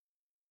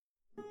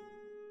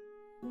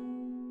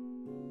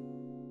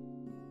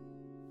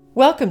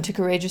Welcome to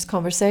Courageous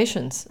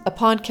Conversations, a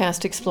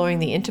podcast exploring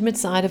the intimate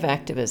side of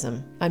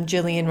activism. I'm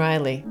Jillian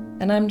Riley.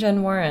 And I'm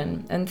Jen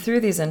Warren, and through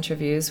these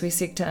interviews we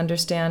seek to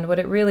understand what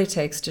it really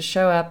takes to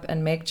show up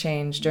and make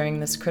change during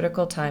this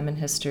critical time in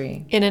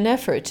history. In an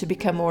effort to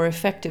become more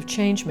effective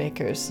change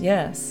makers.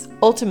 Yes.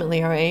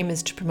 Ultimately, our aim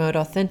is to promote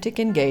authentic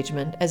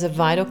engagement as a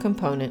vital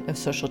component of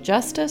social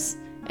justice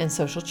and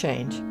social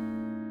change.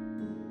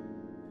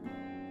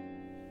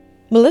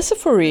 Melissa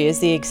Fourie is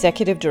the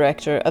Executive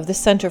Director of the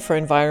Center for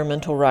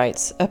Environmental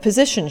Rights, a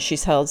position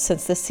she's held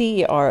since the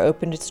CER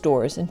opened its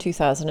doors in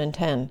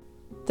 2010.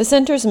 The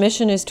center's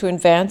mission is to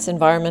advance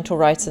environmental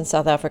rights in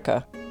South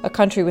Africa, a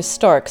country with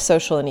stark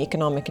social and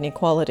economic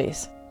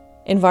inequalities.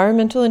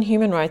 Environmental and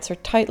human rights are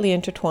tightly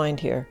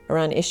intertwined here,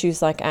 around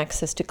issues like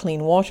access to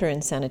clean water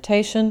and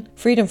sanitation,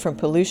 freedom from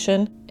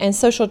pollution, and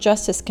social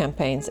justice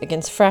campaigns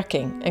against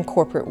fracking and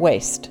corporate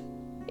waste.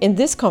 In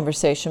this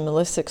conversation,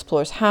 Melissa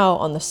explores how,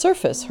 on the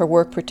surface, her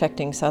work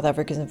protecting South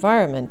Africa's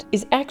environment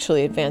is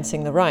actually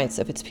advancing the rights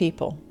of its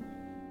people.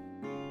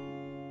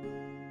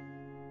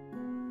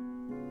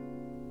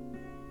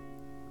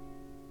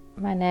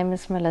 My name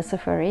is Melissa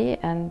Fourie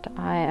and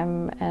I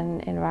am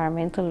an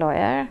environmental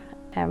lawyer.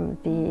 I'm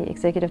the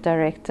Executive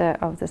Director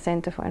of the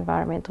Center for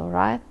Environmental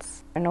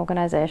Rights, an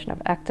organization of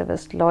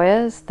activist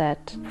lawyers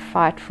that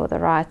fight for the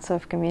rights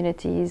of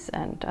communities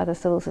and other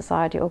civil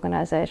society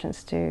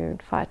organizations to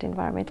fight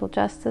environmental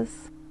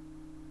justice.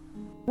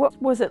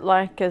 What was it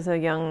like as a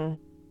young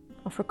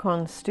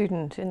Afrikaans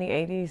student in the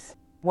 80s?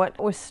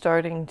 What was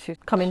starting to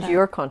come into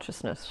your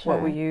consciousness? Sure.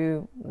 What were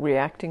you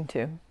reacting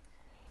to?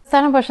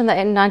 Stellenbosch in the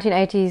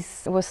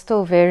 1980s was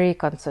still very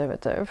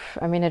conservative.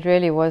 I mean, it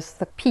really was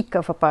the peak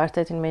of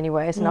apartheid in many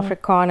ways, and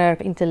Afrikaner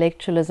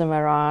intellectualism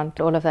around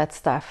all of that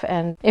stuff,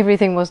 and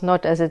everything was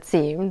not as it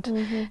seemed.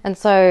 And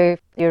so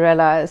you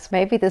realize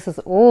maybe this is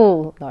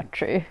all not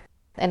true.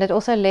 And it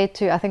also led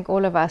to, I think,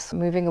 all of us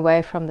moving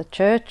away from the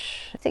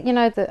church. I think,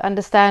 the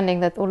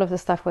understanding that all of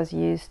this stuff was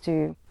used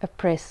to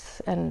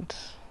oppress, and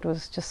it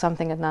was just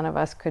something that none of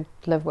us could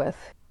live with.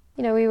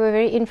 We were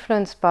very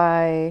influenced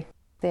by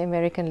the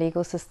American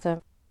legal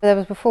system. That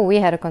was before we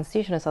had a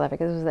constitution in South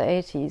Africa. This was the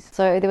 80s.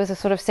 So there was a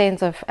sort of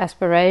sense of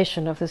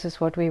aspiration of this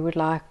is what we would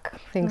like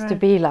things to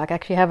be like,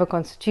 actually have a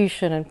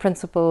constitution and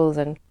principles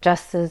and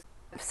justice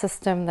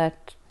system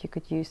that you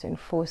could use to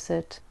enforce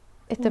it.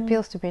 It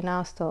appeals to me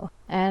now still.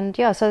 And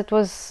so it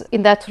was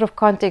in that sort of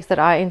context that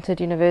I entered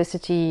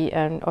university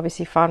and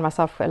obviously found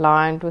myself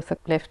aligned with the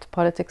left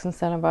politics in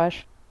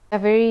Stellenbosch. I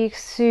very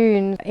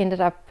soon ended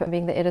up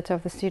being the editor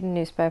of the student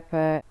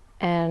newspaper.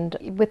 And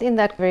within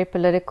that very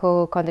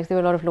political context, there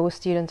were a lot of law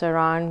students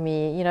around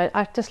me.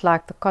 I just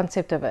liked the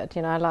concept of it.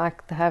 I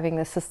liked having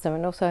the system.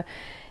 And also,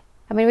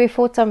 we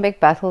fought some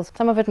big battles,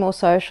 some of it more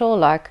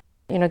social,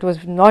 it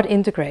was not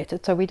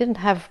integrated. So we didn't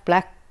have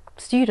black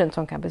students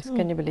on campus.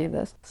 Can you believe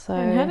this? So,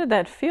 and how did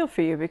that feel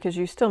for you? Because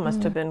you still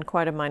must have been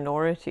quite a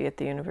minority at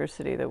the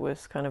university that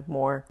was kind of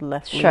more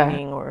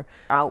left-leaning or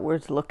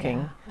outwards looking.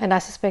 Yeah. And I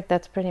suspect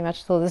that's pretty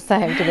much still the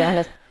same, to be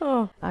honest.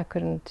 I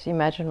couldn't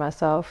imagine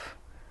myself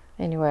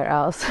anywhere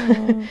else.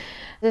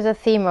 There's a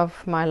theme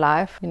of my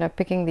life,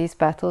 picking these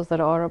battles that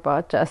are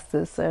about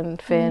justice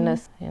and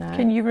fairness.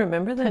 Can you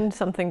remember then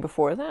something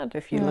before that?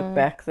 If you look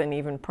back then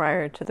even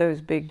prior to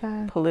those big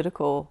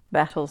political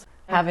battles,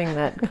 having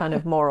that kind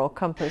of moral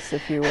compass,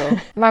 if you will.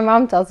 My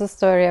mom tells a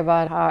story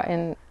about how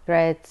in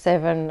grade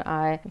 7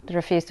 I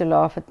refused to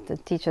laugh at the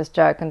teacher's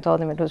joke and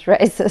told him it was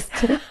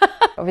racist.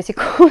 Obviously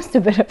caused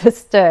a bit of a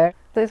stir.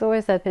 There's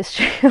always that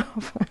history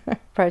of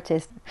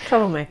protest.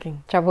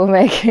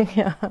 Troublemaking,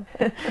 yeah.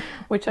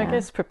 Which I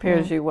guess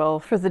prepares you well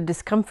for the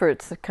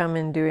discomforts that come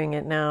in doing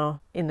it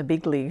now in the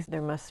big leagues.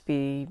 There must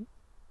be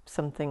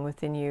something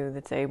within you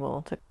that's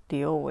able to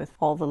deal with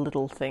all the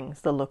little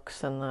things, the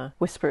looks and the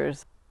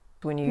whispers.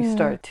 When you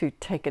start to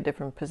take a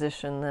different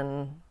position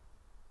than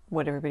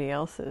what everybody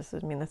else is.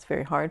 That's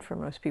very hard for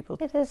most people.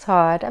 It is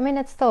hard.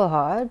 It's still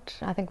hard.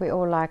 I think we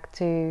all like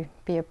to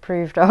be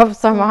approved of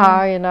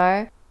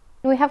somehow,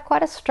 We have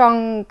quite a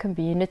strong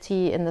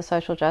community in the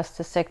social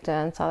justice sector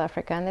in South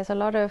Africa, and there's a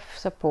lot of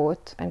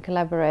support and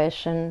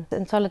collaboration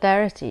and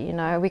solidarity.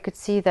 We could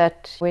see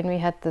that when we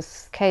had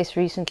this case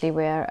recently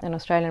where an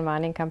Australian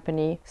mining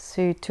company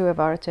sued 2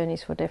 of our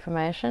attorneys for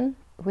defamation.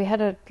 We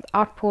had an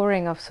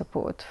outpouring of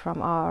support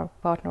from our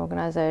partner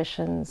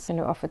organizations who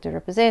offered to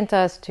represent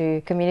us,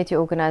 to community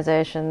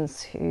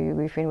organizations who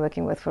we've been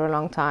working with for a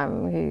long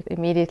time, who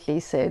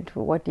immediately said,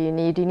 well, what do you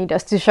need? Do you need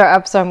us to show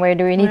up somewhere?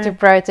 Do we need to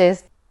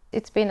protest?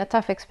 It's been a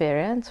tough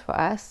experience for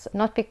us,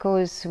 not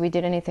because we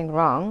did anything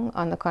wrong,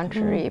 on the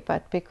contrary,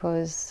 but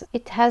because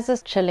it has a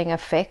chilling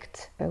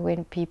effect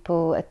when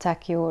people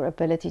attack your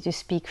ability to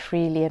speak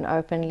freely and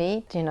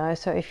openly.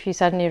 So if you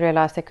suddenly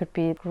realize there could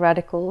be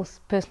radical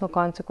personal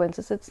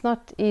consequences, it's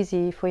not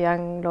easy for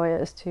young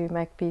lawyers to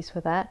make peace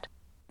with that.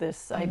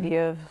 This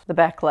idea of the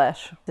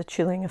backlash, the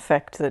chilling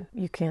effect that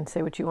you can't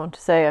say what you want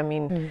to say.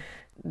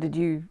 Did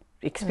you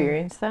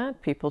experience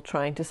that? People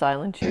trying to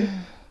silence you?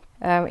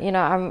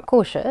 I'm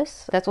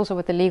cautious. That's also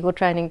what the legal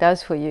training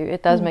does for you.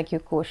 It does make you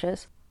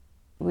cautious.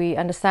 We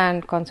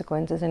understand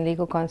consequences and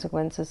legal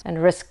consequences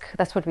and risk.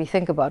 That's what we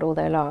think about all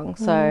day long.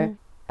 So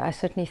I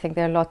certainly think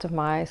there are a lot of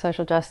my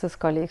social justice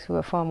colleagues who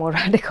are far more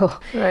radical,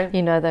 Right.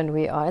 than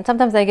we are. And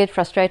sometimes they get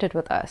frustrated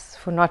with us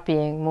for not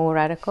being more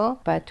radical.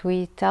 But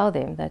we tell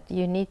them that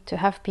you need to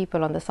have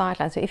people on the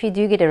sidelines. So if you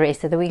do get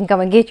arrested, then we can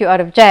come and get you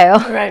out of jail.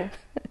 Right.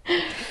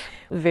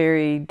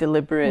 Very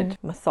deliberate,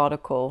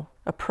 methodical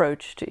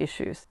approach to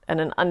issues,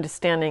 and an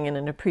understanding and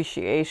an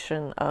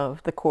appreciation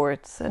of the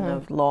courts and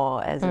of law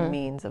as a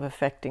means of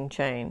effecting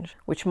change,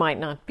 which might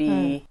not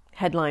be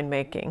headline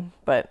making,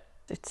 but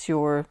it's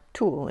your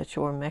tool, it's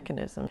your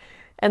mechanism.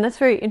 And that's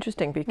very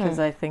interesting, because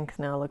I think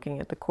now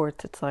looking at the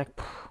courts, it's like,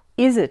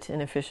 is it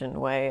an efficient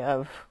way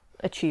of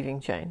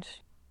achieving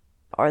change?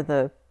 Are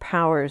the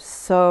powers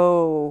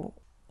so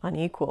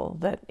unequal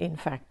that in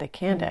fact they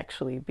can't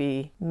actually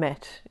be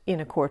met in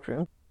a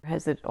courtroom?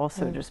 Has it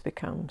also just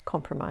become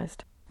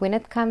compromised? When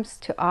it comes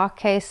to our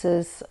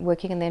cases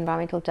working in the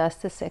environmental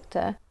justice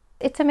sector,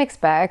 it's a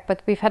mixed bag,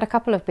 but we've had a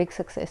couple of big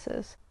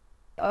successes.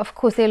 Of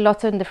course, there are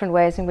lots of different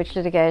ways in which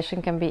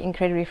litigation can be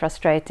incredibly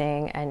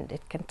frustrating, and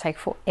it can take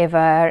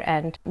forever,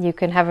 and you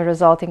can have a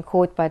result in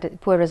court but a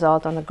poor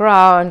result on the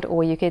ground,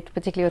 or you get,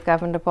 particularly with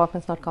government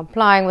departments not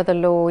complying with the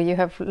law, you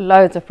have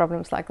loads of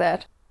problems like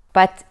that.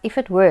 But if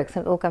it works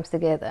and it all comes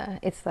together,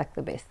 it's like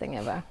the best thing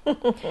ever.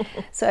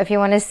 So if you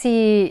want to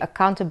see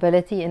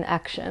accountability in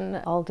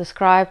action, I'll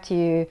describe to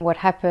you what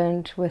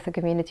happened with the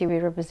community we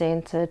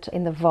represented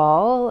in the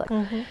Vaal.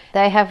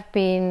 They have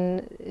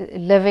been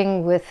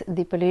living with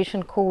the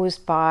pollution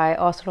caused by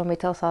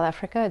ArcelorMittal South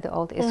Africa, the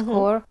old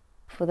Escor,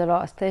 for the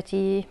last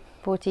 30,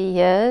 40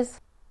 years.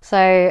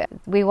 So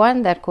we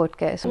won that court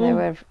case, and they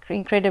were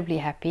incredibly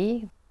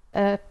happy.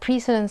 A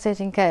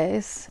precedent-setting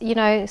case.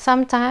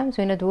 Sometimes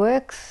when it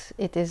works,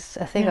 it is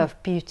a thing of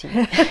beauty.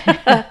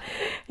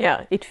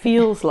 Yeah, it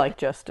feels like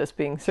justice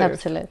being served.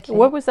 Absolutely.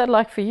 What was that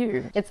like for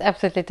you? It's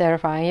absolutely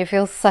terrifying. You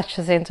feel such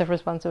a sense of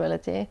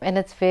responsibility, and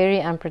it's very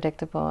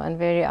unpredictable and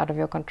very out of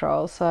your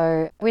control.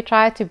 So we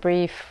try to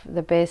brief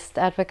the best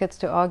advocates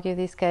to argue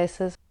these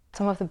cases.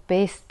 Some of the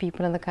best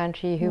people in the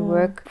country who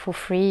work for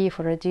free,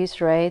 for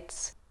reduced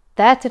rates.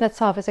 That in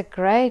itself is a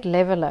great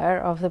leveler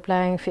of the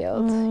playing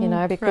field,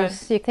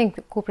 because you think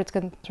corporates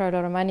can throw a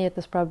lot of money at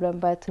this problem,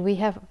 but we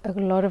have a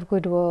lot of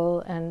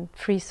goodwill and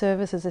free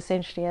services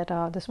essentially at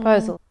our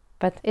disposal.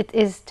 But it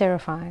is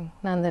terrifying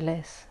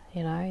nonetheless.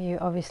 You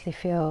obviously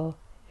feel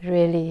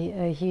really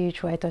a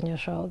huge weight on your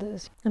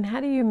shoulders. And how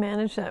do you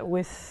manage that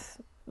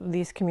with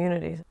these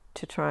communities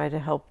to try to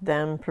help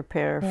them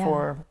prepare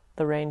for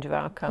the range of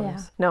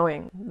outcomes,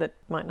 knowing that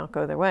might not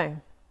go their way?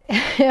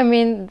 I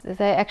mean,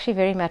 they're actually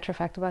very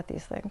matter-of-fact about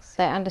these things.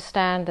 They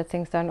understand that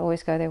things don't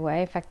always go their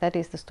way. In fact, that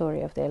is the story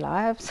of their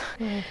lives.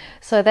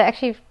 So they're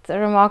actually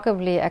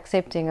remarkably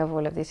accepting of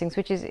all of these things,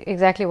 which is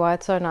exactly why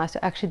it's so nice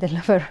to actually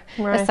deliver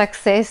a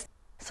success.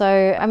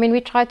 So, I mean,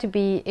 we try to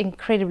be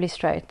incredibly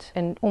straight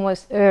and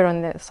almost err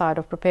on the side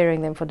of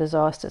preparing them for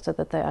disaster so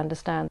that they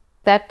understand.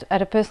 That,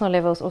 at a personal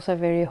level, is also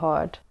very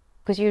hard,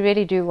 because you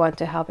really do want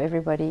to help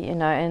everybody,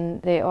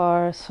 and there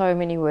are so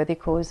many worthy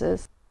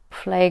causes.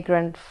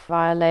 Flagrant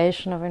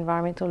violation of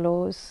environmental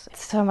laws.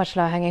 It's so much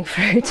low-hanging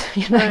fruit.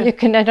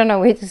 I don't know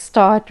where to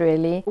start,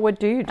 really. What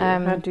do you do?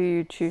 How do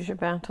you choose your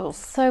battles?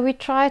 So we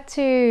try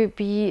to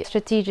be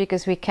strategic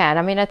as we can.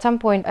 I mean, at some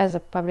point, as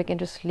a public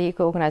interest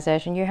legal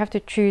organization, you have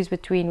to choose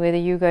between whether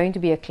you're going to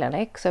be a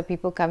clinic, so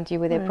people come to you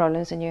with their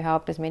problems and you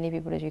help as many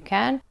people as you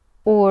can,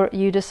 or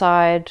you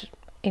decide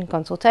in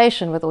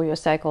consultation with all your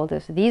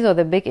stakeholders, these are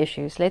the big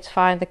issues. Let's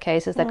find the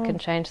cases that can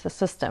change the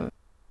system.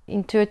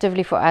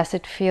 Intuitively for us,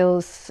 it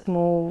feels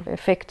more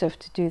effective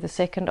to do the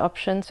second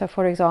option. So,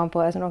 for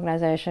example, as an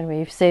organization,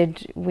 we've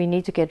said we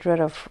need to get rid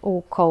of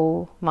all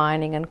coal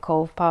mining and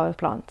coal power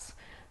plants.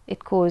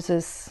 It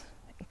causes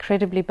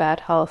incredibly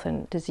bad health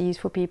and disease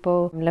for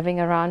people living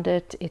around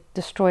it. It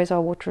destroys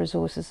our water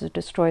resources, it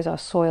destroys our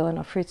soil and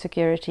our food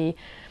security,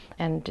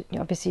 and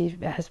obviously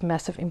has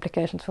massive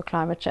implications for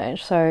climate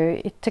change. So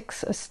it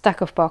ticks a stack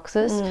of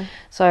boxes.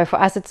 So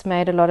for us, it's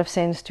made a lot of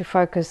sense to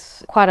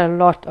focus quite a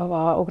lot of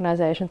our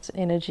organization's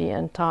energy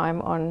and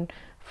time on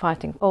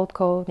fighting old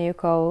coal, new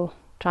coal,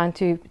 trying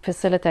to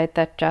facilitate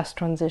that just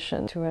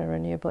transition to a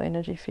renewable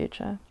energy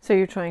future. So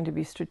you're trying to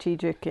be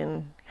strategic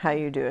in how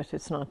you do it.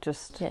 It's not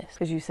just,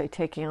 as you say,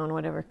 taking on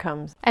whatever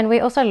comes. And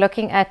we're also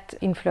looking at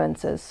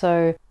influences.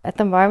 So at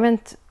the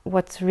moment,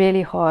 what's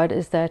really hard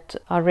is that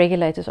our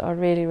regulators are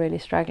really, really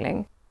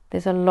struggling.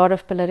 There's a lot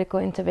of political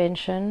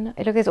intervention.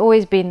 Look, there's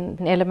always been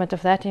an element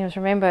of that. You must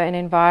remember, in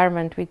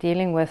environment, we're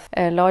dealing with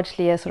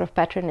largely a sort of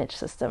patronage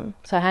system.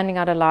 So handing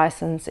out a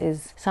license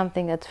is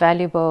something that's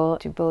valuable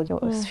to build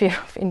your sphere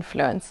of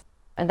influence.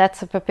 And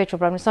that's a perpetual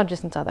problem. It's not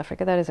just in South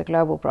Africa, that is a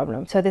global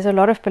problem. So there's a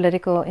lot of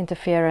political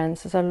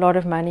interference, there's a lot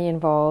of money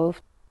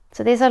involved.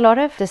 So there's a lot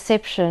of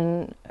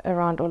deception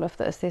around all of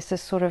this. There's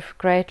this sort of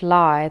great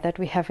lie that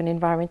we have an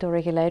environmental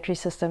regulatory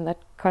system that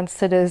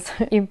considers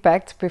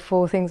impact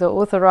before things are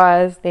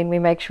authorized. Then we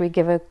make sure we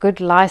give a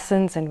good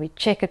license and we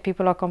check that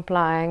people are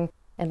complying.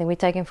 and then we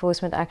take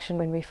enforcement action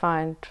when we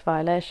find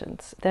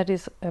violations. That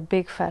is a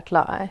big fat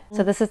lie.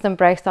 So the system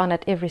breaks down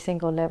at every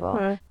single level.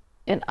 Right.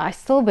 And I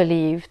still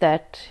believe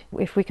that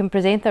if we can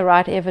present the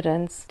right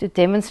evidence to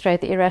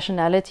demonstrate the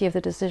irrationality of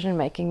the decision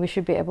making, we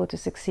should be able to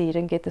succeed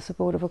and get the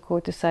support of a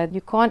court to say,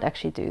 you can't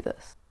actually do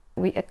this.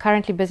 We are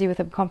currently busy with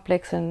a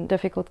complex and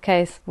difficult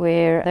case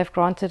where they've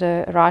granted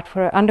a right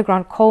for an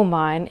underground coal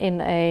mine in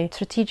a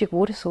strategic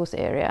water source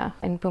area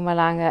in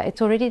Mpumalanga.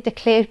 It's already a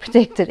declared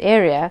protected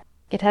area.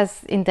 It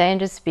has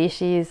endangered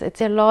species. It's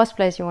the last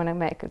place you want to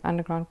make an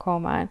underground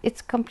coal mine.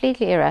 It's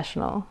completely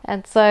irrational.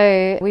 And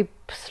so we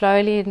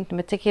slowly and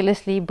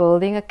meticulously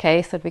building a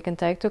case that we can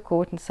take to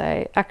court and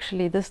say,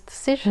 actually, this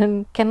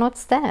decision cannot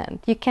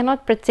stand. You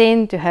cannot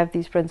pretend to have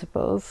these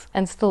principles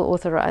and still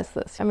authorize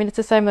this. I mean, it's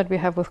the same that we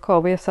have with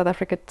coal. We have South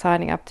Africa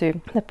signing up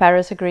to the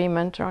Paris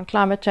Agreement around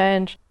climate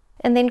change,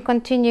 and then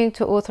continuing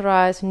to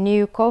authorize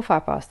new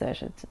coal-fired power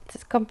stations.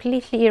 It's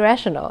completely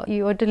irrational.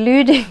 You are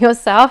deluding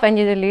yourself and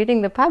you're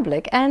deluding the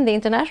public and the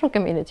international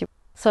community.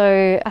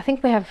 So I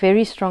think we have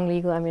very strong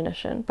legal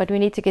ammunition, but we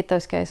need to get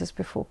those cases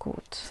before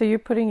court. So you're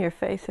putting your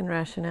faith in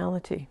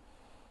rationality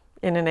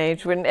in an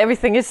age when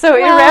everything is so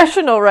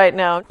irrational right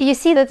now. You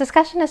see, the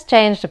discussion has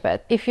changed a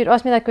bit. If you'd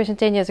asked me that question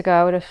 10 years ago,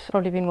 I would have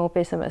probably been more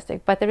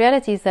pessimistic. But the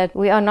reality is that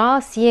we are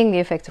now seeing the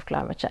effects of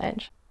climate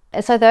change.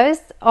 So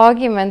those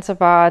arguments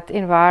about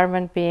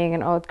environment being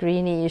an old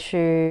greenie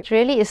issue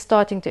really is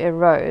starting to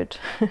erode.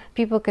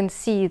 People can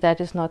see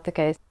that is not the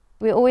case.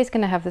 We're always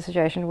going to have the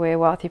situation where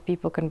wealthy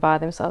people can buy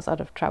themselves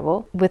out of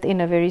trouble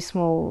within a very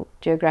small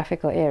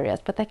geographical areas,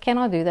 but they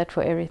cannot do that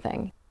for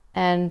everything.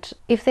 And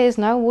if there's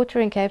no water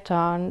in Cape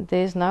Town,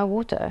 there's no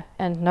water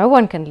and no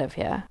one can live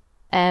here.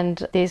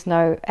 And there's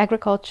no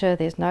agriculture,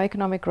 there's no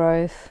economic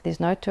growth,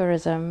 there's no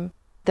tourism.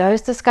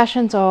 Those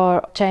discussions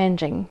are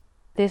changing.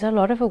 There's a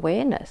lot of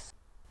awareness.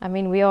 I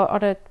mean, we are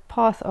on a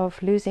path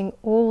of losing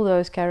all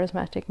those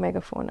charismatic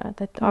megafauna,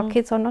 that our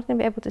kids are not going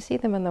to be able to see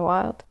them in the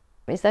wild.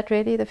 Is that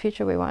really the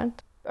future we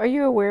want? Are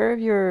you aware of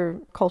your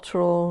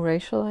cultural,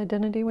 racial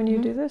identity when you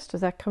do this?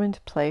 Does that come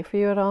into play for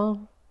you at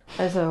all?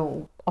 As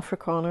a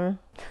Afrikaner?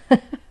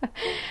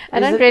 I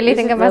don't really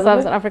think of myself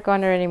as an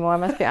Afrikaner anymore, I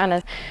must be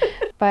honest.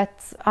 But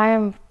I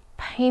am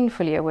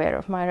painfully aware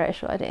of my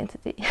racial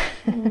identity.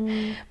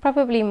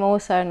 Probably more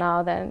so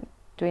now than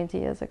 20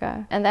 years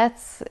ago. And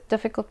that's a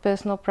difficult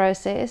personal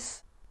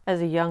process.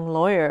 As a young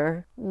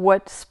lawyer,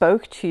 what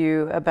spoke to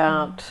you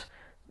about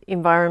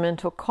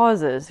environmental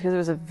causes? Because it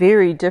was a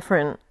very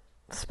different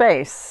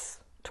space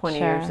 20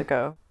 years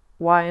ago.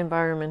 Why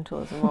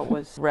environmentalism? What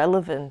was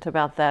relevant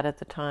about that at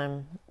the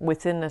time?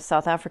 Within the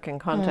South African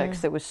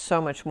context, it was so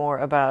much more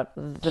about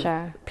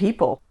the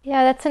people.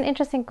 Yeah, that's an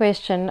interesting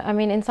question. I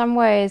mean, in some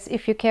ways,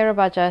 if you care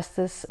about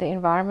justice, the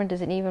environment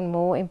is an even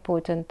more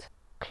important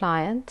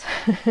client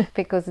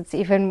because it's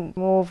even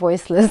more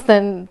voiceless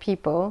than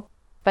people.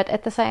 But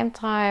at the same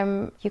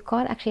time, you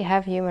can't actually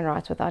have human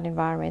rights without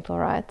environmental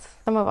rights.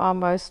 Some of our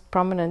most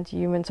prominent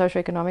human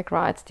socioeconomic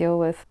rights deal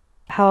with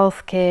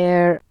health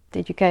care,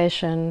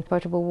 education,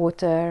 potable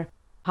water,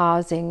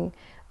 housing.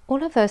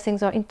 All of those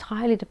things are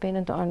entirely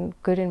dependent on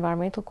good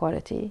environmental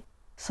quality.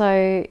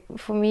 So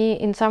for me,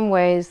 in some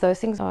ways, those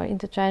things are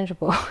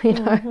interchangeable.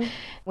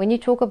 When you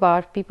talk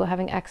about people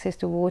having access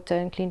to water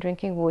and clean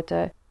drinking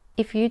water,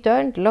 if you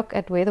don't look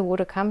at where the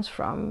water comes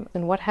from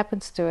and what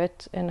happens to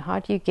it and how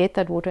do you get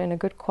that water in a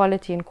good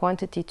quality and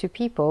quantity to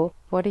people,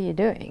 what are you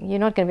doing? You're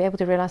not going to be able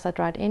to realize that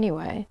right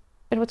anyway.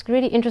 But what's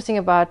really interesting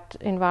about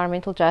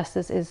environmental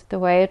justice is the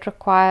way it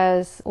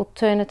requires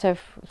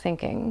alternative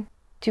thinking.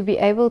 To be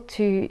able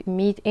to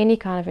meet any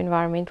kind of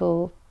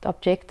environmental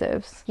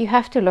objectives, you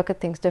have to look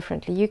at things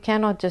differently. You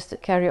cannot just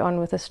carry on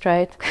with a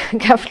straight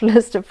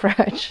capitalist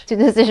approach to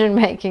decision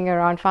making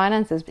around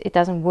finances. It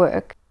doesn't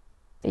work.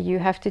 You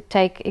have to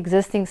take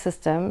existing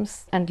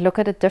systems and look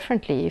at it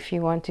differently if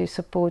you want to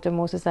support a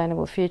more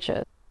sustainable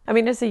future. I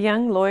mean, as a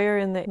young lawyer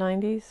in the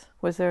 90s,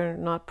 was there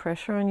not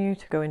pressure on you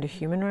to go into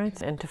human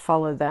rights and to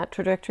follow that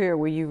trajectory? Or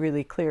were you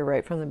really clear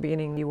right from the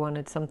beginning you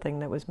wanted something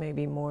that was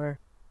maybe more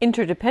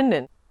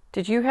interdependent?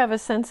 Did you have a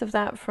sense of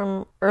that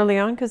from early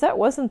on? Because that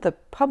wasn't the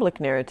public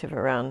narrative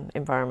around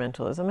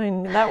environmentalism. I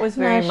mean, that was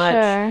very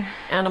much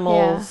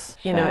animals,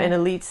 an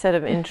elite set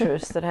of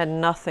interests that had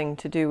nothing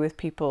to do with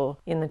people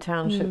in the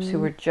townships who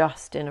were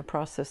just in a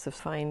process of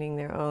finding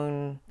their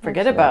own,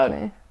 forget about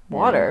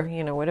water,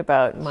 what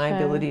about my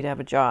ability to have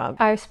a job?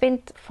 I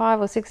spent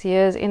 5 or 6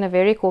 years in a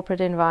very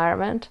corporate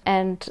environment,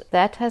 and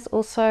that has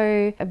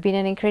also been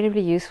an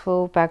incredibly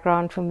useful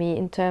background for me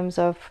in terms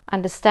of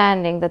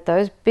understanding that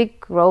those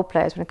big role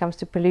players when it comes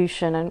to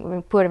pollution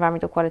and poor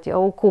environmental quality are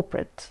all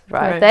corporate,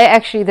 right? They're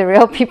actually the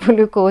real people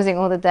who are causing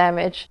all the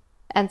damage.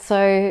 And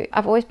so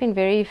I've always been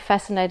very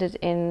fascinated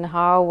in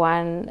how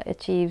one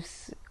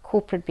achieves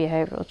corporate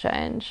behavioral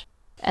change.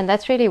 And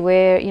that's really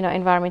where,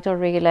 environmental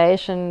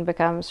regulation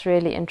becomes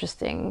really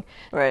interesting.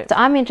 Right. So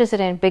I'm interested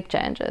in big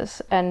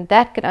changes, and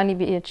that can only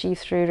be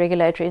achieved through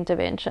regulatory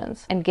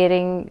interventions and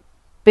getting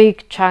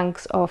big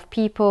chunks of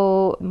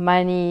people,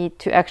 money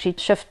to actually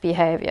shift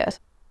behaviors.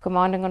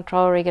 command and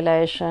control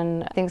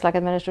regulation, things like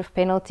administrative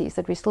penalties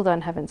that we still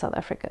don't have in South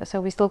Africa.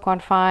 So we still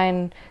can't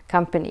fine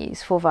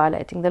companies for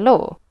violating the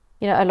law.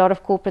 You know, a lot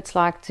of corporates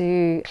like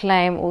to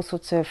claim all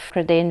sorts of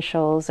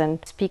credentials and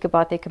speak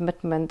about their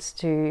commitments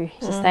to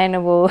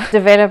sustainable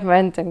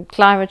development and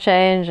climate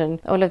change and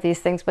all of these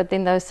things. But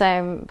then those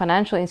same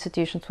financial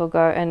institutions will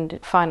go and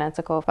finance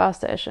a coal power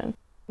station.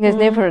 There's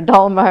never a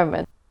dull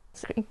moment.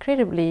 It's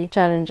incredibly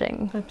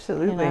challenging.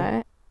 Absolutely. You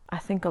know? I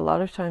think a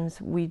lot of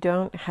times we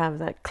don't have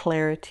that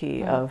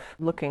clarity of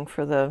looking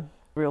for the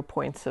real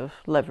points of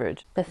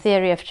leverage. The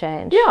theory of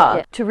change.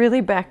 Yeah, to really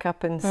back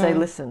up and say,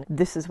 listen,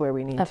 this is where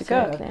we need to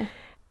go.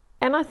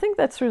 And I think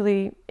that's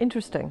really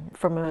interesting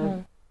from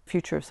a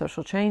future of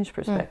social change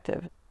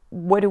perspective.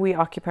 What do we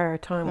occupy our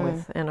time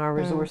with and our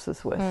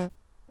resources with?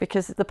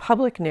 Because the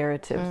public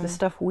narrative, the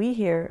stuff we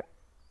hear,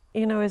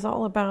 you know, is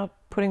all about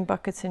putting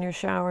buckets in your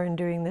shower and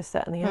doing this,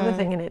 that, and the other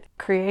thing, and it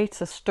creates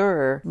a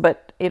stir,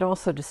 but it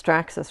also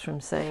distracts us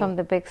from saying... From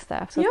the big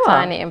stuff, the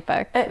tiny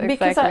impact.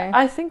 Because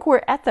I think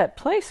we're at that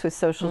place with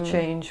social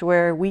change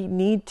where we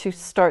need to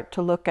start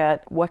to look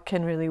at what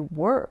can really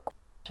work.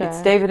 Sure.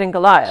 It's David and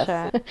Goliath.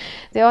 Sure.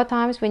 There are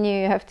times when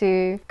you have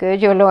to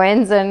gird your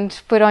loins and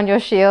put on your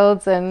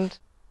shields and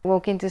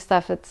walk into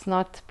stuff that's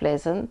not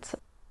pleasant.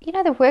 You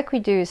know, the work we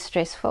do is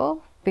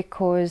stressful,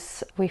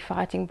 because we're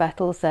fighting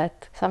battles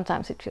that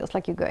sometimes it feels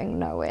like you're going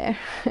nowhere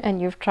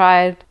and you've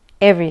tried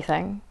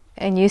everything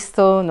and you're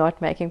still not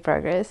making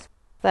progress.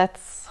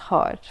 That's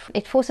hard.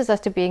 It forces us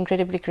to be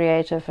incredibly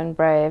creative and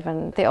brave,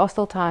 and there are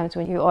still times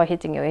when you are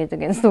hitting your head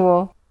against the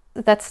wall.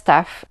 That's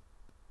tough.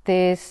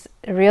 There's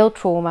real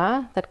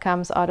trauma that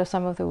comes out of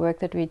some of the work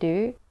that we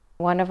do.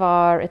 One of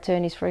our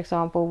attorneys, for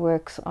example,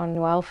 works on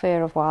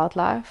welfare of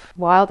wildlife,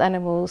 wild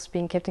animals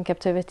being kept in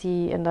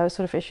captivity and those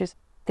sort of issues.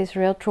 There's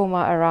real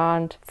trauma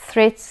around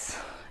threats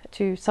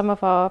to some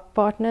of our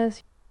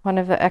partners. One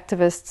of the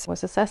activists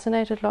was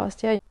assassinated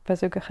last year,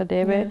 Bazuka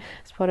Khadebe,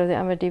 as part of the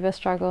Amadiba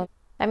struggle.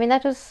 I mean,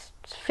 that was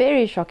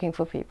very shocking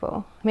for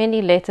people.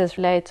 Many letters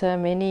later,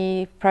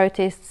 many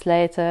protests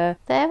later,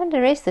 they haven't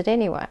arrested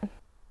anyone.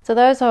 So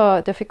those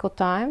are difficult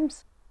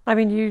times. I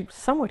mean, you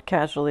somewhat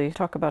casually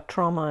talk about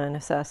trauma and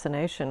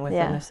assassination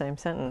within the same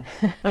sentence.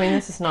 I mean,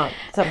 this is not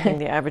something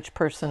the average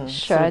person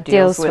sort of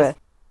deals with.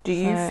 Do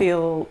you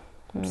feel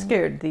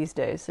scared these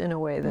days in a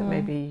way that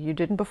maybe you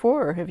didn't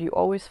before? Or have you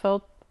always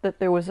felt that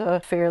there was a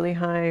fairly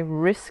high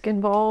risk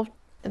involved?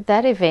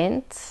 That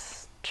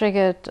event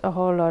triggered a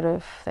whole lot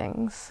of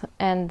things.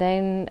 And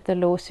then the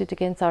lawsuit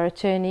against our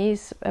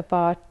attorneys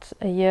about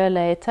a year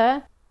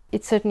later,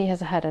 it certainly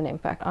has had an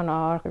impact on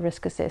our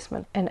risk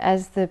assessment. And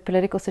as the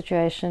political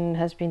situation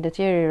has been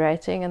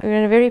deteriorating, and we're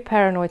in a very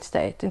paranoid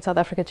state in South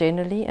Africa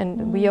generally,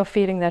 and we are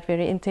feeling that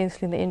very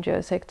intensely in the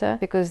NGO sector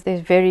because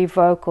there's very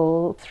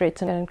vocal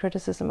threats and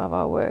criticism of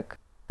our work.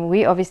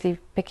 We're obviously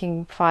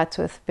picking fights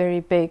with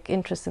very big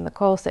interest in the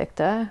coal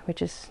sector,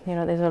 which is, you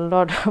know, there's a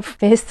lot of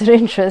vested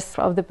interest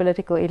of the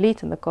political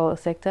elite in the coal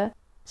sector.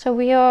 So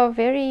we are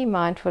very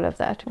mindful of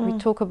that. We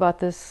talk about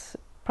this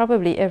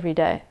probably every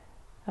day,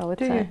 I would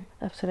say.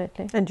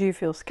 Absolutely. And do you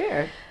feel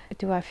scared?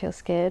 Do I feel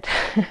scared?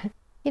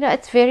 You know,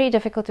 it's very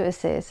difficult to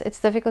assess. It's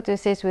difficult to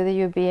assess whether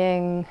you're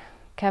being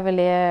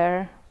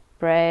cavalier,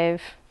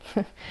 brave.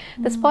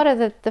 That's part of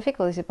the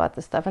difficulties about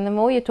this stuff. And the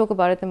more you talk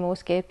about it, the more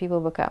scared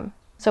people become.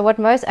 So what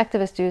most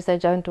activists do is they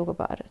don't talk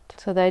about it.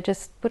 So they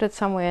just put it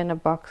somewhere in a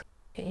box.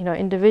 You know,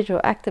 individual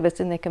activists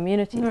in their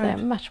communities, they're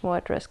much more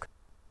at risk.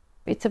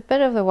 It's a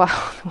bit of the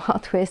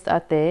wild west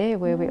out there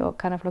where we are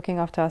kind of looking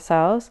after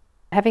ourselves.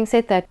 Having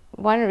said that,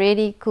 one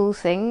really cool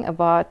thing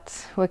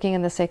about working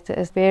in the sector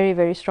is very,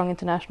 very strong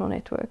international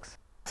networks.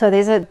 So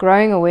there's a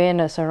growing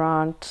awareness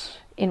around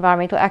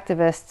environmental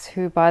activists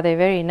who, by their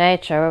very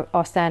nature,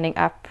 are standing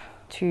up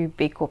to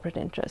big corporate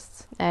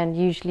interests. And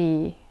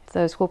usually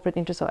those corporate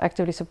interests are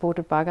actively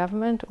supported by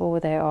government, or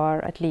they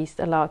are at least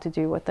allowed to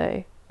do what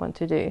they want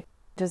to do.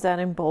 Does that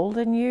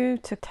embolden you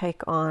to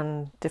take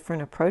on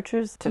different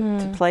approaches,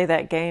 to play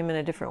that game in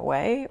a different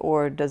way?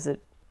 Or does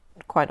it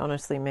quite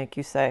honestly make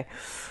you say,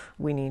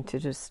 we need to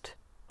just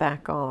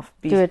back off?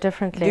 Do it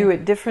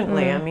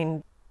differently. I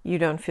mean, you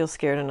don't feel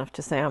scared enough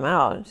to say I'm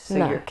out, so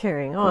you're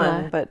carrying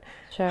on. But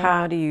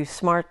how do you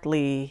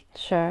smartly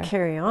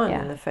carry on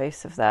in the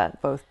face of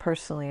that, both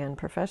personally and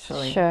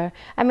professionally? Sure.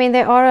 I mean,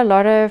 there are a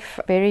lot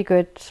of very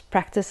good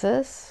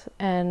practices,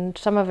 and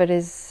some of it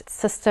is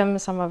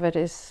systems, some of it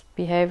is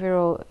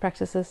behavioral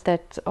practices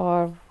that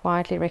are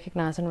widely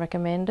recognized and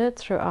recommended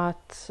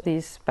throughout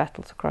these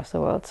battles across the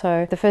world.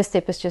 So the first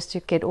step is just to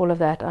get all of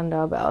that under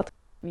our belt.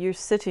 You're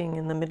sitting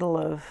in the middle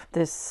of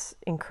this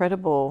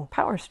incredible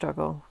power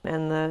struggle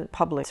and the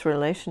public's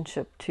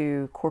relationship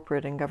to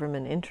corporate and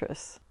government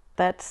interests.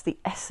 That's the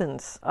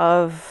essence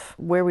of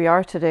where we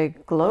are today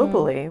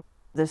globally,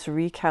 this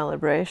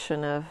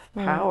recalibration of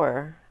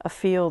power. A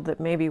field that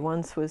maybe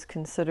once was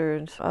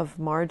considered of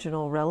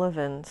marginal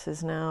relevance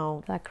is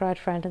now like right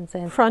front and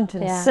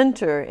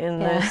center in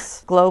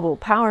this global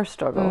power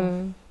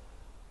struggle.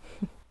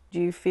 Do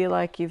you feel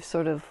like you've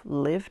sort of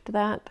lived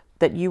that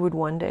that you would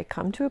one day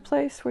come to a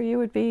place where you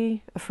would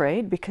be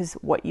afraid because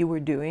what you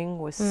were doing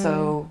was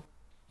so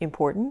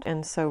important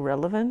and so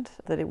relevant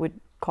that it would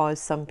cause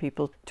some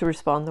people to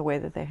respond the way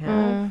that they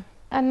have?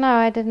 And no,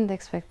 I didn't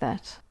expect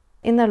that.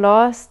 In the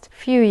last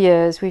few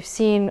years, we've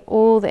seen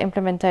all the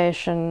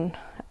implementation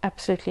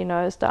absolutely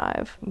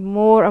nosedive.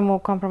 More and more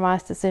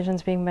compromised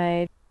decisions being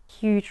made,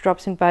 huge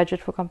drops in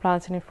budget for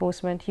compliance and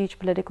enforcement, huge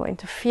political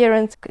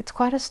interference. It's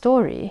quite a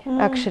story,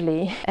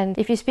 actually. And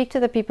if you speak to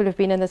the people who've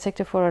been in the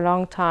sector for a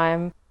long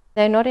time,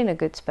 they're not in a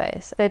good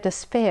space. They're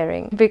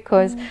despairing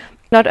because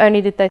not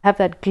only did they have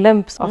that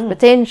glimpse of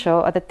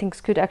potential or that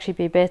things could actually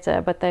be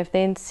better, but they've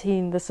then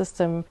seen the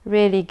system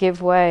really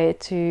give way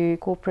to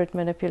corporate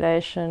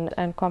manipulation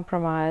and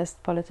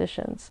compromised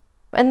politicians.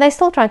 And they're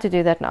still trying to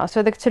do that now.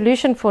 So the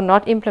solution for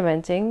not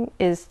implementing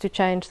is to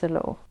change the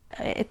law.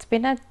 It's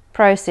been a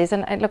process.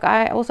 And look,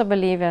 I also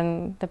believe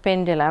in the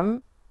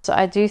pendulum. So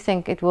I do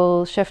think it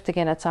will shift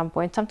again at some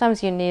point.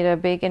 Sometimes you need a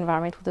big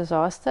environmental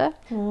disaster.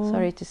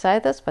 Sorry to say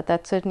this, but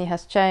that certainly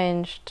has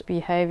changed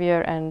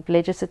behavior and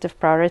legislative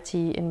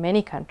priority in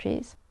many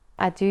countries.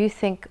 I do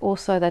think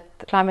also that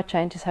climate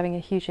change is having a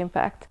huge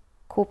impact.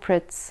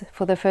 Corporates,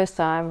 for the first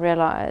time,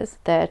 realize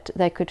that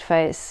they could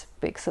face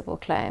big civil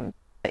claims.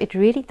 It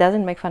really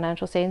doesn't make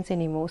financial sense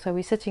anymore. So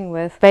we're sitting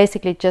with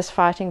basically just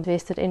fighting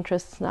vested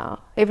interests now.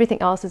 Everything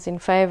else is in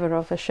favor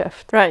of a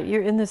shift. Right,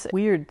 you're in this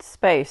weird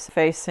space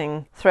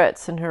facing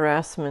threats and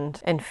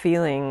harassment and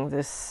feeling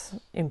this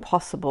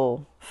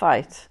impossible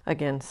fight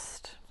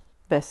against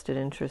vested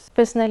interests.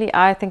 Personally,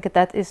 I think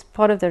that is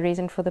part of the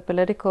reason for the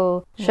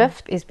political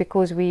shift is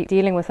because we're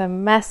dealing with a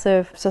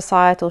massive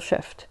societal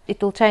shift.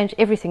 It will change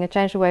everything. It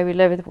change the way we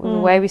live, the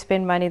way we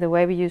spend money, the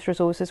way we use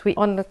resources. We're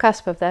on the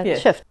cusp of that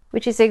shift,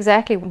 which is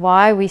exactly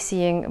why we're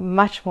seeing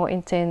much more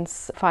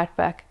intense fight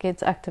back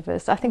against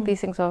activists. I think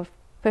these things are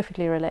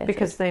perfectly related.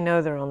 Because they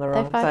know they're on the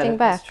wrong they're side fighting of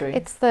back. history.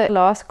 It's the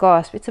last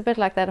gasp. It's a bit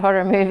like that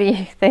horror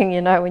movie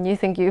thing, when you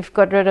think you've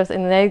got rid of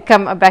them and they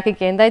come back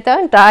again. They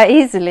don't die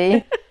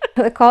easily.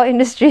 The car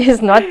industry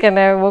is not going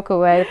to walk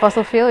away. The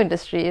fossil fuel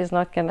industry is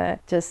not going to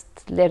just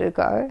let it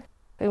go.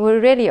 We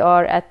really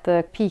are at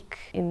the peak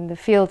in the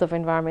field of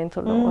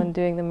environmental law and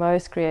doing the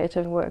most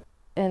creative work.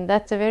 And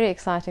that's a very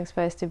exciting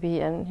space to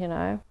be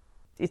in,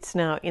 It's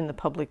now in the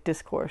public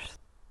discourse,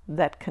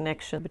 that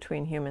connection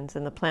between humans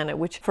and the planet,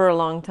 which for a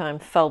long time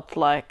felt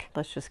like,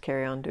 let's just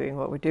carry on doing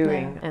what we're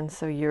doing. Yeah. And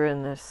so you're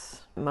in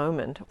this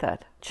moment,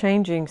 that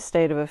changing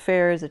state of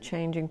affairs, a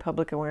changing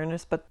public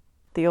awareness, but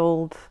the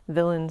old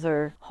villains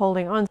are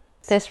holding on.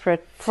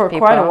 Desperate for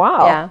people. Quite a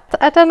while. Yeah.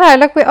 I don't know.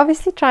 Look, we're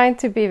obviously trying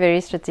to be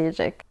very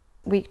strategic.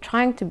 We're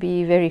trying to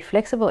be very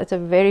flexible. It's a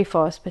very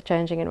fast but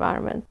changing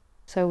environment.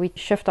 So we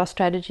shift our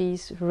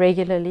strategies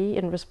regularly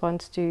in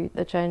response to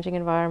the changing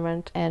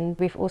environment. And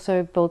we've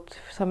also built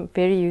some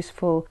very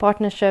useful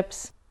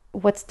partnerships.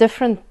 What's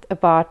different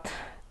about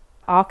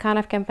our kind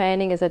of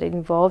campaigning is that it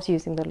involves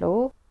using the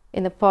law.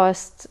 In the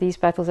past, these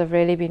battles have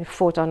really been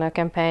fought on a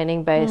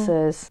campaigning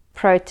basis,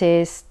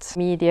 protests,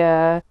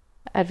 media,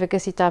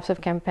 advocacy types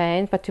of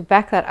campaigns, but to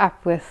back that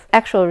up with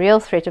actual real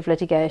threat of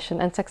litigation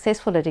and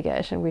successful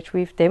litigation, which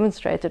we've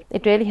demonstrated,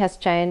 it really has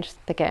changed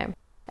the game.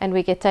 And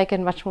we get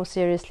taken much more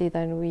seriously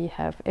than we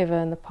have ever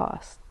in the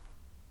past.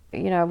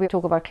 We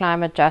talk about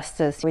climate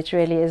justice, which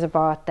really is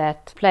about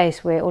that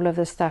place where all of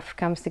this stuff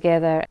comes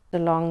together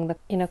along the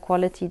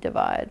inequality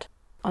divide.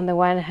 On the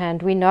one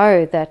hand, we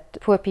know that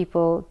poor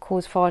people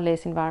cause far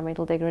less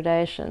environmental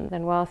degradation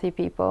than wealthy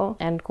people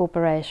and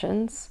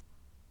corporations.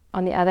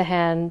 On the other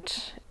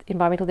hand,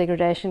 environmental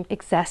degradation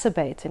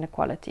exacerbates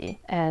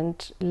inequality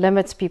and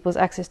limits people's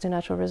access to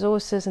natural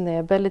resources and their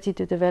ability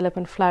to develop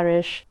and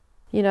flourish.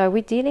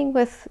 We're dealing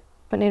with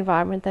an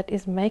environment that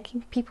is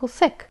making people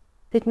sick.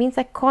 It means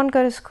they can't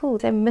go to school.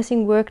 They're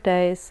missing work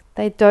days.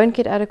 They don't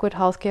get adequate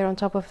healthcare on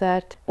top of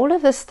that. All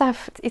of this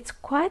stuff, it's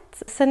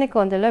quite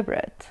cynical and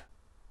deliberate.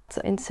 It's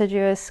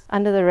insidious,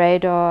 under the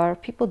radar.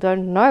 People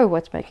don't know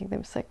what's making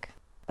them sick.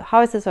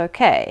 How is this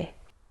okay?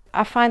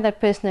 I find that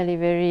personally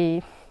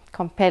very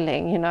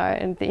compelling,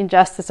 and the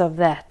injustice of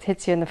that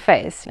hits you in the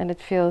face, and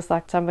it feels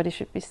like somebody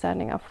should be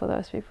standing up for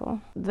those people.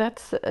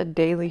 That's a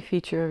daily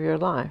feature of your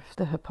life,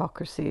 the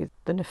hypocrisy,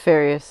 the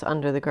nefarious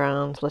under the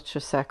ground, let's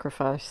just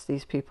sacrifice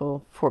these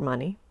people for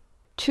money.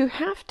 To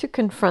have to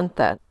confront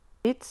that,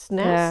 it's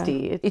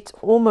nasty. Yeah. It's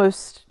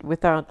almost,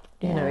 without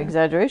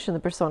exaggeration, the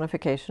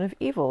personification of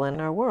evil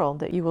in our world,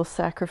 that you will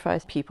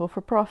sacrifice people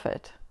for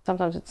profit.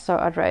 Sometimes it's so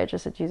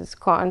outrageous that you just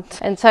can't.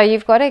 And so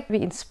you've got to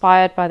be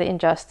inspired by the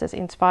injustice,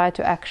 inspired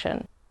to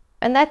action.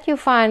 And that you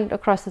find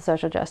across the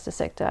social justice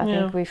sector. I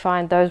think we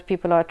find those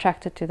people are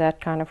attracted to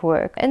that kind of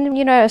work. And,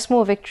 a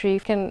small victory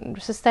can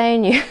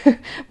sustain you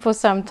for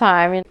some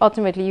time. And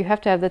ultimately, you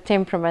have to have the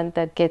temperament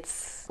that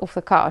gets off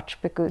the couch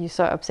because you're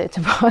so upset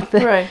about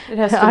the Right. It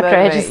has to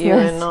motivate you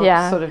and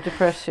not sort of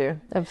depress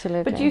you.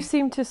 Absolutely. But you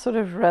seem to sort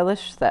of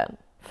relish that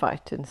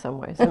fight in some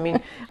ways. I mean,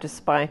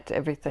 despite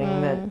everything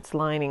that's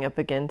lining up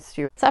against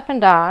you. It's up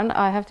and down,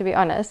 I have to be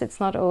honest.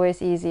 It's not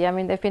always easy. I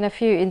mean, there have been a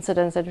few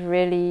incidents that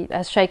really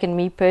has shaken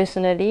me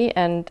personally,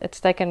 and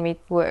it's taken me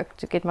work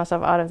to get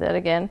myself out of that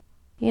again.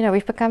 You know,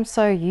 we've become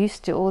so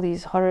used to all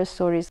these horror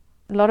stories.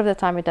 A lot of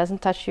the time it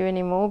doesn't touch you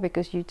anymore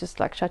because you just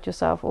like shut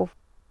yourself off.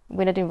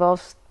 When it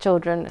involves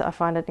children, I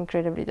find it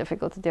incredibly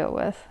difficult to deal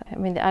with. I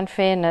mean, the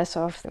unfairness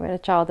of when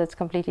a child that's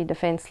completely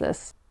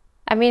defenseless.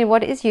 I mean,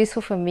 what is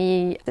useful for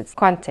me is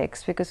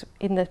context, because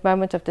in the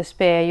moment of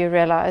despair, you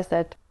realize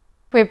that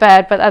we're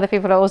bad, but other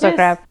people are also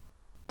crap.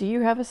 Do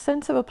you have a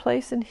sense of a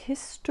place in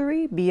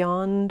history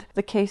beyond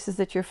the cases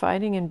that you're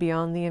fighting and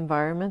beyond the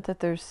environment,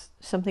 that there's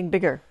something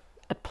bigger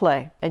at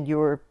play, and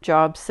your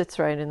job sits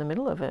right in the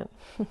middle of it?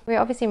 We're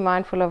obviously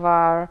mindful of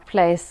our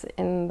place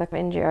in the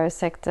NGO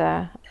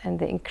sector and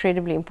the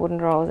incredibly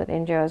important roles that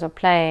NGOs are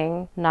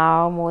playing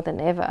now more than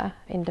ever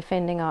in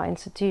defending our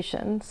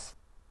institutions.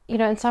 You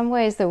know, in some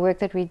ways the work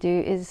that we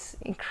do is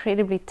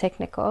incredibly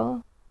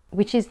technical,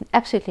 which is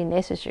absolutely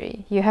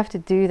necessary. You have to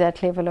do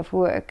that level of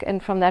work,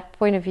 and from that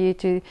point of view,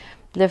 to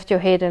lift your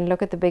head and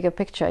look at the bigger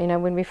picture. You know,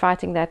 when we're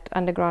fighting that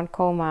underground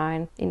coal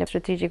mine in a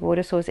strategic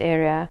water source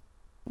area,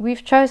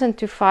 we've chosen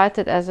to fight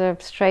it as a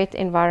straight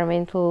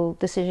environmental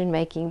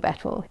decision-making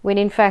battle, when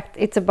in fact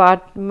it's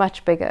about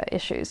much bigger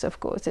issues, of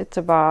course. It's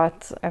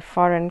about a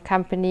foreign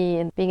company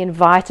and being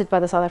invited by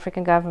the South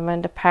African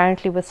government,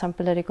 apparently with some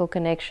political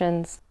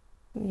connections.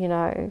 You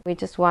know, we're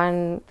just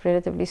one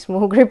relatively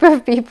small group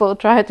of people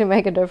trying to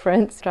make a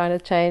difference, trying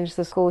to change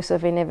the course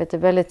of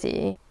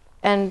inevitability.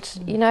 And,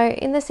 you know,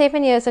 in the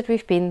 7 years that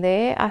we've been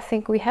there, I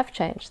think we have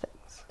changed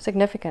things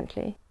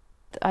significantly.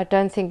 I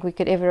don't think we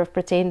could ever have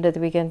pretended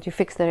we're going to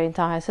fix the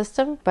entire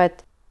system,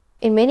 but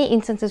in many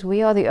instances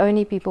we are the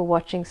only people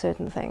watching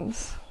certain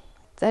things.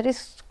 That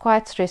is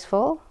quite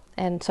stressful,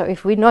 and so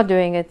if we're not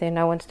doing it, then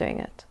no one's doing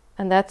it.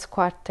 And that's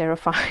quite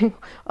terrifying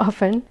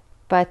often,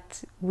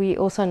 but we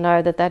also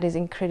know that that is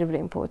incredibly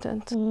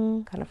important,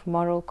 kind of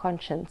moral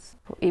conscience.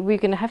 We're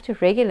going to have to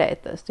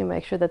regulate this to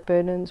make sure that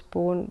burden's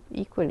borne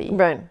equally.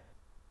 Right.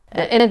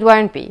 And it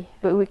won't be,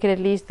 but we can at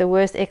least, the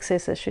worst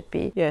excesses should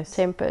be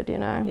tempered, you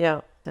know.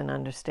 Yeah. And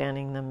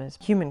understanding them as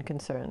human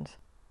concerns.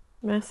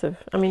 Massive.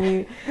 I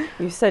mean,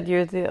 you said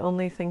you're the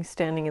only thing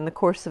standing in the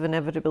course of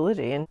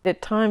inevitability, and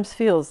at times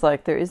feels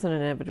like there is an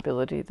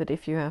inevitability, that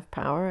if you have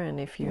power and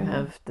if you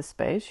have the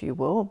space, you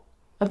will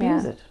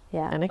abuse it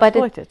and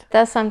exploit it.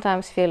 Does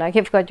sometimes feel like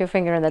you've got your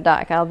finger in the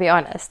dike, I'll be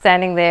honest.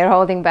 Standing there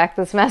holding back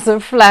this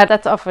massive flood,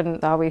 that's often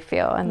how we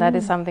feel, and that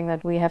is something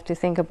that we have to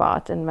think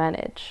about and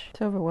manage.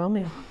 It's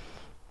overwhelming.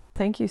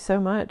 Thank you so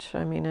much.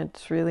 I mean,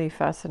 it's really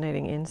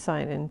fascinating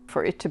insight, and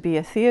for it to be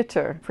a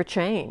theater for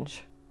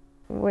change.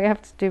 We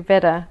have to do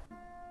better.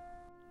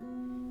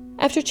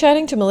 After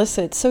chatting to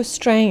Melissa, it's so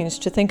strange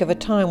to think of a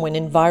time when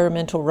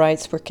environmental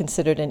rights were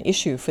considered an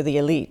issue for the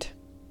elite.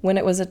 When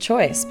it was a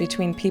choice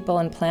between people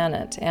and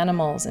planet,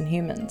 animals and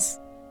humans.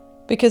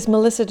 Because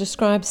Melissa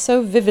describes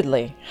so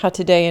vividly how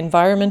today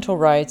environmental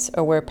rights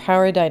are where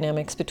power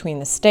dynamics between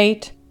the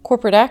state,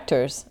 corporate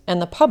actors,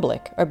 and the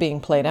public are being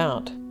played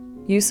out.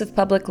 Use of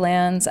public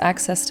lands,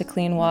 access to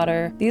clean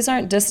water, these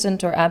aren't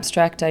distant or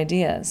abstract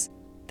ideas.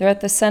 They're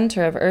at the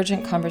center of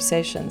urgent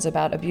conversations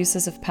about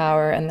abuses of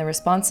power and the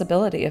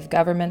responsibility of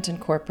government and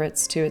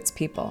corporates to its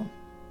people.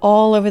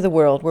 All over the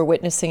world, we're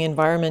witnessing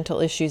environmental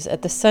issues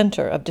at the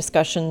center of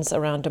discussions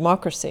around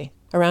democracy,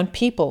 around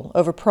people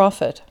over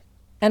profit.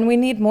 And we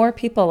need more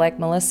people like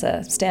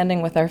Melissa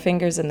standing with our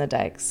fingers in the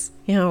dikes.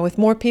 You know, with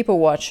more people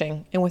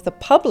watching and with a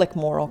public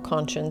moral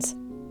conscience,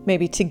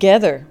 maybe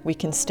together we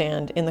can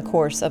stand in the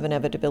course of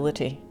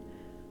inevitability.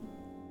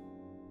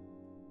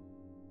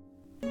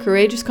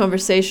 Courageous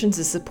Conversations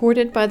is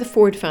supported by the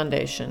Ford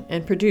Foundation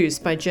and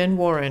produced by Jen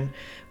Warren,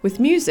 with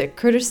music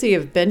courtesy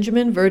of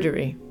Benjamin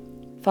Verdery.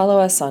 Follow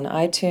us on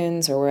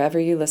iTunes or wherever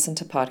you listen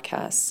to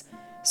podcasts.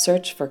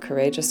 Search for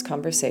Courageous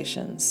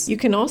Conversations. You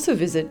can also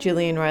visit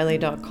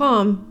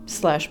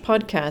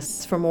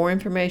jillianriley.com/podcasts for more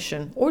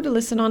information or to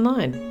listen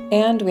online.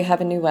 And we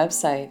have a new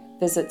website.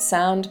 Visit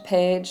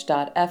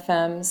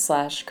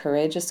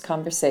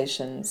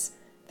soundpage.fm/courageousconversations.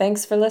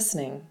 Thanks for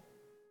listening.